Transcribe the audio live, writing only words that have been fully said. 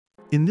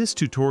In this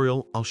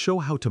tutorial, I'll show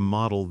how to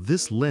model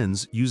this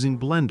lens using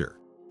Blender.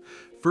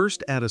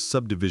 First, add a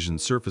subdivision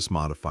surface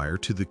modifier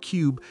to the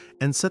cube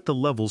and set the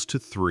levels to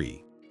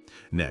 3.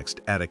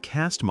 Next, add a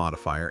cast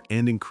modifier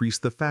and increase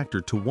the factor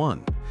to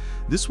 1.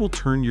 This will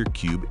turn your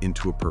cube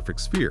into a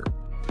perfect sphere.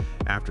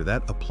 After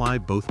that, apply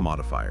both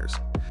modifiers.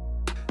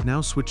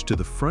 Now switch to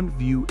the front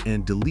view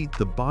and delete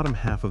the bottom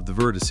half of the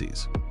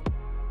vertices.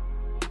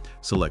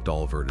 Select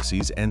all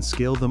vertices and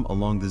scale them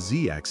along the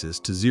Z-axis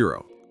to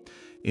 0.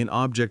 In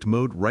object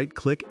mode,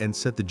 right-click and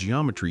set the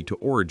geometry to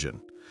origin.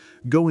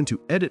 Go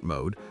into edit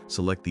mode,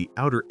 select the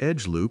outer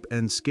edge loop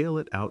and scale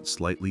it out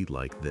slightly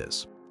like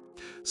this.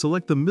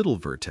 Select the middle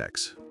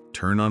vertex,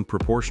 turn on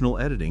proportional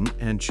editing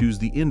and choose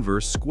the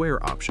inverse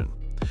square option.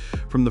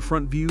 From the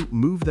front view,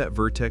 move that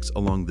vertex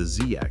along the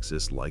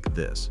Z-axis like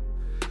this.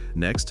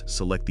 Next,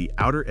 select the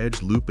outer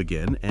edge loop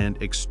again and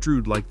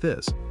extrude like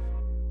this.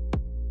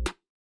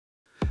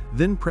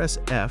 Then press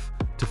F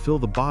to fill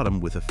the bottom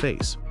with a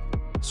face.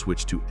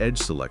 Switch to edge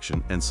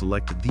selection and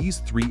select these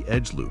 3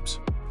 edge loops.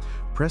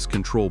 Press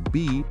Ctrl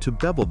B to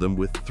bevel them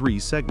with 3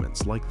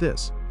 segments like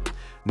this.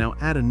 Now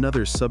add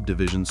another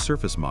subdivision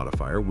surface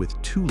modifier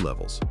with 2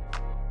 levels.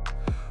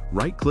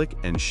 Right-click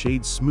and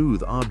shade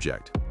smooth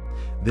object.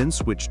 Then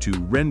switch to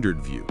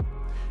rendered view.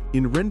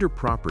 In render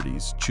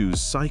properties, choose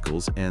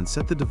cycles and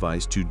set the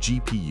device to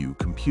GPU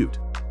compute.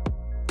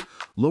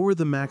 Lower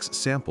the max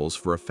samples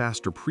for a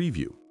faster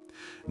preview.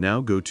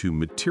 Now go to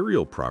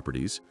material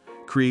properties,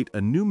 create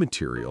a new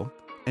material,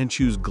 and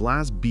choose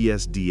glass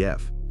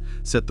BSDF.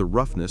 Set the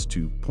roughness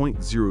to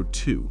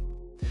 0.02.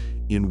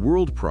 In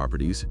world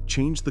properties,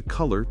 change the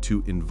color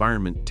to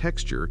environment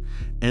texture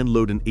and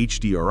load an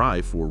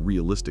HDRI for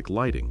realistic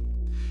lighting.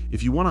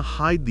 If you want to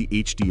hide the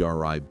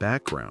HDRI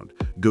background,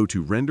 go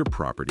to Render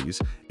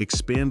Properties,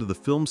 expand the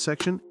Film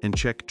section, and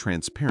check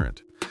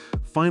Transparent.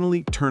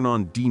 Finally, turn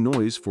on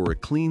Denoise for a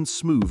clean,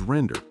 smooth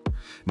render.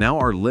 Now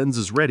our lens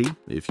is ready.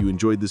 If you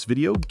enjoyed this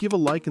video, give a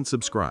like and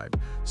subscribe.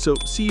 So,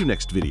 see you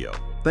next video.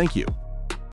 Thank you.